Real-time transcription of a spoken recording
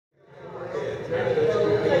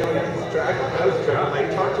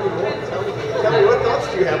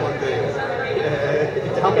we have on days.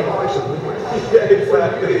 Tell me how I should live my life. Yeah,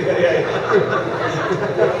 exactly. Yeah.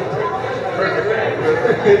 Perfect.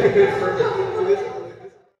 Perfect.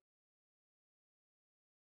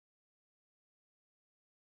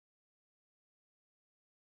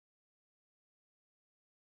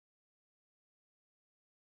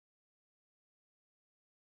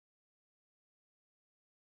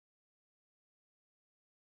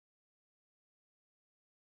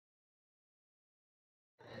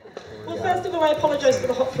 Well, first of all, I apologise for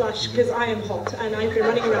the hot flush, because I am hot and I've been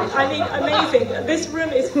running around. I mean, amazing. This room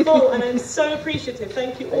is full and I'm so appreciative.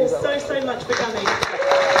 Thank you all so much for coming.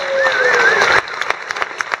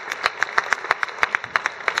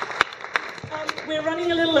 We're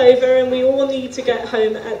running a little over and we all need to get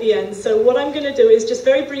home at the end. So what I'm going to do is just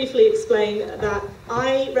very briefly explain that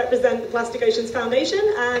I represent the Plastic Oceans Foundation,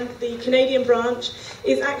 and the Canadian branch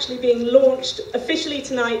is actually being launched officially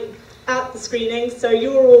tonight at the screening, so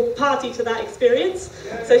you're all party to that experience,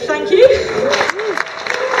 so thank you.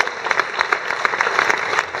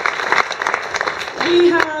 We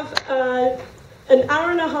have an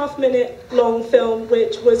hour-and-a-half-minute long film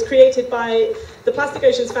which was created by the Plastic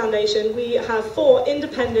Oceans Foundation. We have 4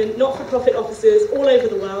 independent, not-for-profit offices all over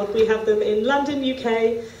the world. We have them in London,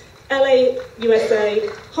 UK, LA, USA,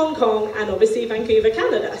 Hong Kong, and obviously Vancouver,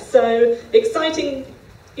 Canada. So exciting,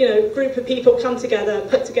 group of people come together,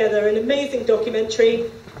 put together an amazing documentary.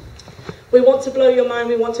 We want to blow your mind,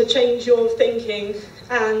 we want to change your thinking,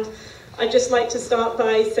 and I'd just like to start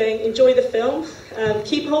by saying enjoy the film.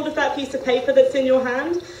 Keep hold of that piece of paper that's in your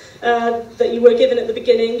hand that you were given at the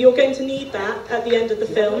beginning. You're going to need that at the end of the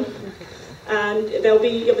film, and there'll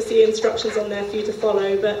be obviously instructions on there for you to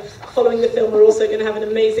follow, but following the film we're also going to have an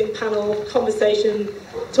amazing panel conversation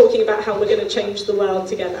talking about how we're going to change the world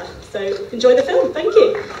together. So enjoy the film. Thank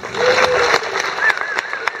you.